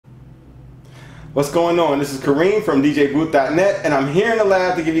What's going on? This is Kareem from djbooth.net, and I'm here in the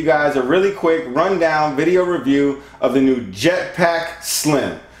lab to give you guys a really quick rundown video review of the new Jetpack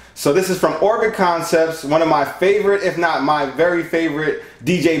Slim. So this is from Orbit Concepts, one of my favorite, if not my very favorite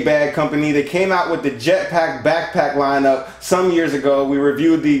DJ bag company. They came out with the Jetpack backpack lineup some years ago. We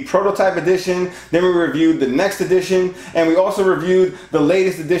reviewed the prototype edition, then we reviewed the next edition, and we also reviewed the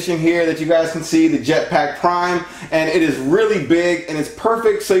latest edition here that you guys can see, the Jetpack Prime. And it is really big and it's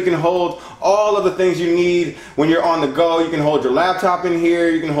perfect so you can hold all of the things you need when you're on the go. You can hold your laptop in here,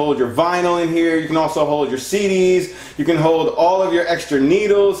 you can hold your vinyl in here, you can also hold your CDs, you can hold all of your extra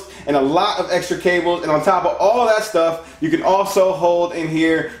needles and a lot of extra cables, and on top of all that stuff you can also hold in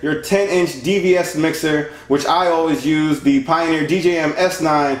here your 10-inch DVS mixer, which I always use, the Pioneer DJM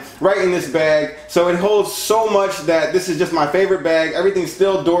S9, right in this bag. So it holds so much that this is just my favorite bag. Everything's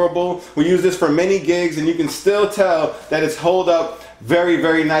still durable. We use this for many gigs and you can still tell that it's held up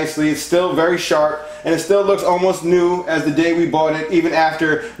very nicely. It's still very sharp and it still looks almost new as the day we bought it, even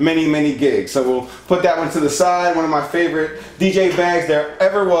after many gigs. So we'll put that one to the side. One of my favorite DJ bags there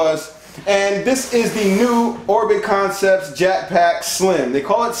ever was. And this is the new Orbit Concepts Jetpack Slim. They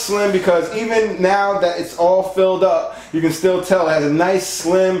call it Slim because even now that it's all filled up, you can still tell it has a nice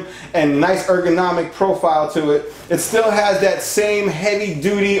slim and nice ergonomic profile to it. It still has that same heavy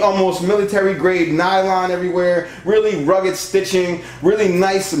duty, almost military grade nylon everywhere, really rugged stitching, really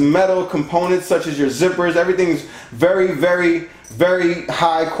nice metal components such as your zippers. Everything's very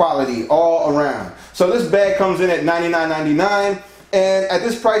high quality all around. So this bag comes in at $99.99. And at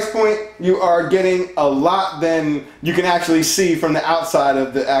this price point, you are getting a lot than you can actually see from the outside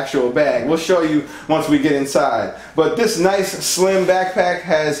of the actual bag. We'll show you once we get inside. But this nice slim backpack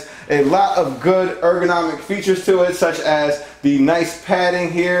has a lot of good ergonomic features to it, such as the nice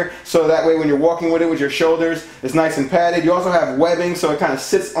padding here, so that way when you're walking with it with your shoulders, it's nice and padded. You also have webbing, so it kind of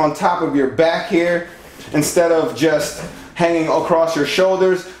sits on top of your back here instead of just hanging across your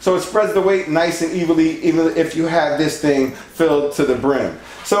shoulders, so it spreads the weight nice and evenly, even if you have this thing filled to the brim.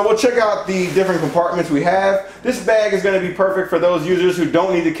 So we'll check out the different compartments we have. This bag is going to be perfect for those users who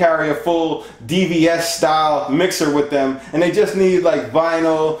don't need to carry a full DVS style mixer with them and they just need like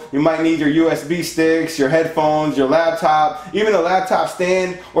vinyl. You might need your USB sticks, your headphones, your laptop, even a laptop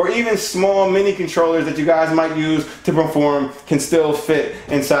stand, or even small mini controllers that you guys might use to perform can still fit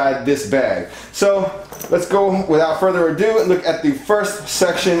inside this bag. So let's go without further ado and look at the first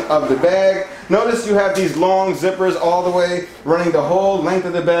section of the bag. Notice you have these long zippers all the way running the whole length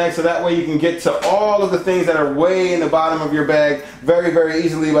of the bag, so that way you can get to all of the things that are way in the bottom of your bag very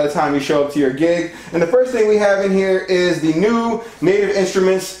easily by the time you show up to your gig. And the first thing we have in here is the new Native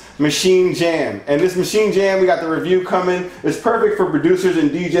Instruments Machine Jam. And this Machine Jam, we got the review coming. It's perfect for producers and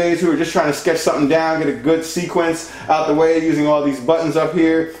DJs who are just trying to sketch something down, get a good sequence out the way using all these buttons up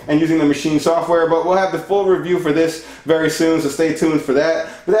here and using the machine software. But we'll have the full review for this very soon, so stay tuned for that.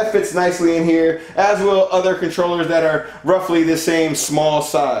 But that fits nicely in here, as will other controllers that are roughly the same small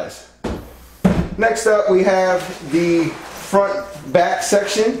size. Next up, we have the front back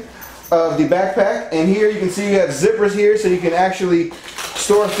section of the backpack, and here you can see you have zippers here so you can actually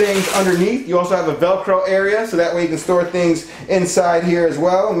store things underneath. You also have a Velcro area, so that way you can store things inside here as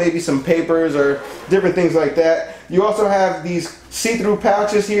well, maybe some papers or different things like that. You also have these see-through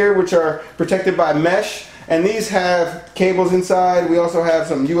pouches here which are protected by mesh, and these have cables inside. We also have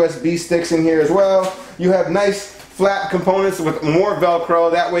some USB sticks in here as well. You have nice flat components with more Velcro,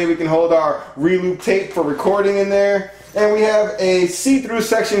 that way we can hold our reloop tape for recording in there. And we have a see-through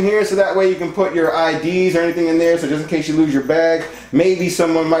section here, so that way you can put your IDs or anything in there, so just in case you lose your bag, maybe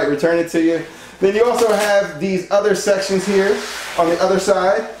someone might return it to you. Then you also have these other sections here on the other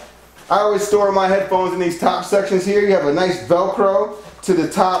side. I always store my headphones in these top sections here. You have a nice Velcro to the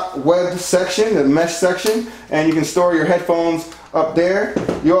top webbed section, the mesh section, and you can store your headphones up there.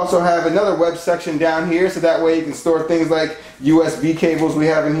 You also have another web section down here, so that way you can store things like USB cables we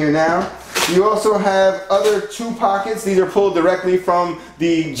have in here now. You also have other two pockets. These are pulled directly from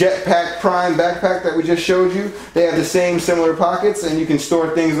the Jetpack Prime backpack that we just showed you. They have the same similar pockets, and you can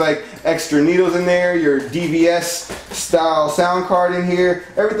store things like extra needles in there, your DVS style sound card in here.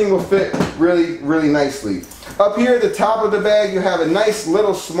 Everything will fit really nicely. Up here at the top of the bag, you have a nice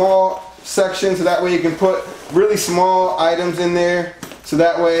little small section, so that way you can put really small items in there, so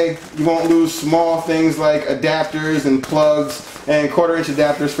that way you won't lose small things like adapters and plugs and 1/4-inch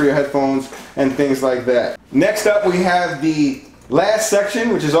adapters for your headphones and things like that. Next up, we have the last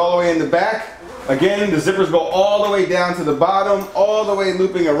section, which is all the way in the back. Again, the zippers go all the way down to the bottom, all the way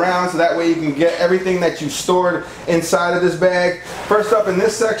looping around, so that way you can get everything that you stored inside of this bag. First up in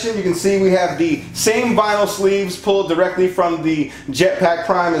this section, you can see we have the same vinyl sleeves pulled directly from the Jetpack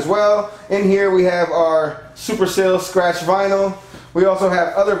Prime as well. In here we have our Super Sale scratch vinyl. We also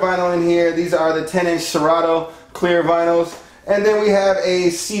have other vinyl in here. These are the 10-inch Serato clear vinyls. And then we have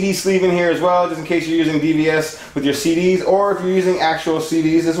a CD sleeve in here as well, just in case you're using DVS with your CDs, or if you're using actual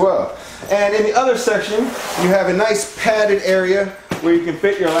CDs as well. And in the other section, you have a nice padded area where you can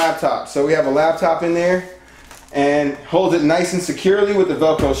fit your laptop. So we have a laptop in there and holds it nice and securely with the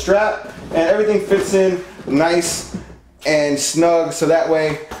Velcro strap, and everything fits in nice and snug, so that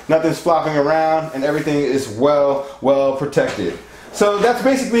way nothing's flopping around and everything is well protected. So that's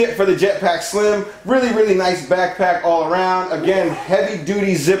basically it for the Jetpack Slim. Really nice backpack all around. Again, heavy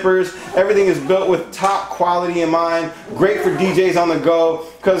duty zippers. Everything is built with top quality in mind. Great for DJs on the go,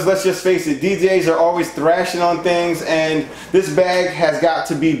 because let's just face it, DJs are always thrashing on things, and this bag has got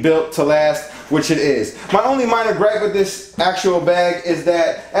to be built to last, which it is. My only minor gripe with this actual bag is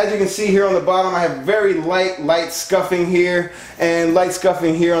that, as you can see here on the bottom, I have very light scuffing here, and light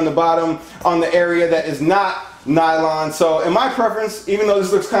scuffing here on the bottom on the area that is not nylon. So in my preference, even though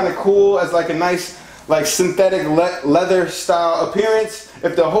this looks kind of cool as like a nice like synthetic leather style appearance,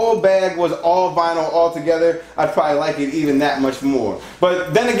 if the whole bag was all vinyl all together, I'd probably like it even that much more.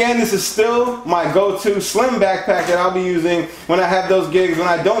 But then again, this is still my go-to slim backpack that I'll be using when I have those gigs when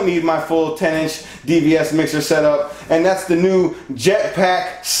I don't need my full 10-inch DVS mixer setup, and that's the new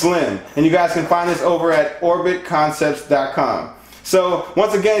Jetpack Slim. And you guys can find this over at orbitconcepts.com. So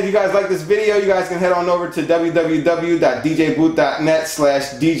once again, if you guys like this video, you guys can head on over to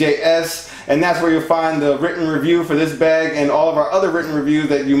www.djbooth.net/DJS, and that's where you'll find the written review for this bag and all of our other written reviews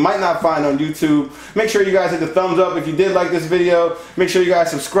that you might not find on YouTube. Make sure you guys hit the thumbs up if you did like this video. Make sure you guys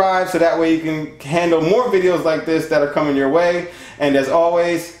subscribe, so that way you can handle more videos like this that are coming your way. And as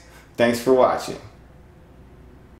always, thanks for watching.